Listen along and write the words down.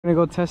We're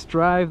gonna go test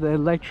drive the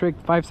electric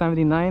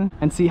 579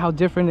 and see how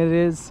different it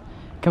is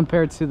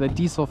compared to the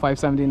diesel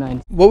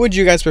 579. What would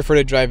you guys prefer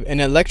to drive, an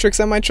electric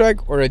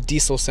semi-truck or a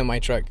diesel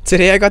semi-truck?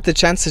 Today I got the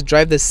chance to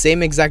drive the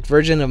same exact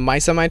version of my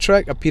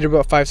semi-truck, a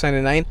Peterbilt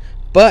 579,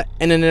 but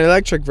in an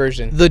electric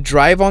version. The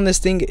drive on this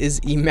thing is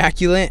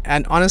immaculate,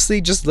 and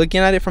honestly, just looking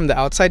at it from the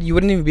outside, you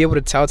wouldn't even be able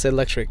to tell it's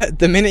electric.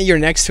 The minute you're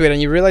next to it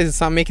and you realize it's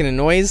not making a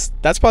noise,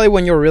 that's probably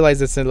when you'll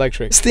realize it's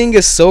electric. This thing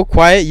is so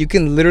quiet, you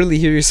can literally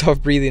hear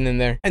yourself breathing in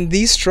there. And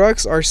these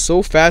trucks are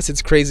so fast,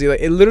 it's crazy. Like,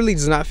 it literally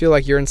does not feel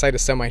like you're inside a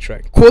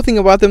semi-truck. Cool thing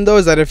about them though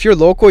is that if you're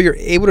local, you're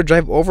able to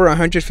drive over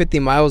 150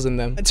 miles in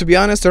them. To be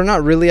honest, they're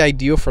not really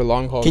ideal for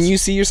long hauls. Can you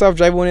see yourself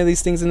driving one of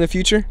these things in the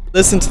future?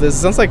 Listen to this, it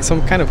sounds like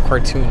some kind of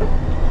cartoon.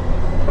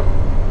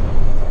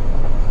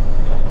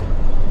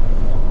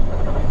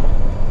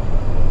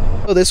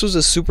 So this was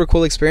a super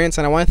cool experience,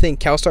 and I want to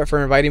thank CalStart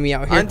for inviting me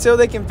out here. Until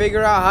they can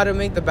figure out how to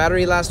make the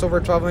battery last over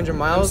 1,200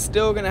 miles, I'm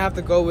still gonna have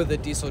to go with a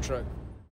diesel truck.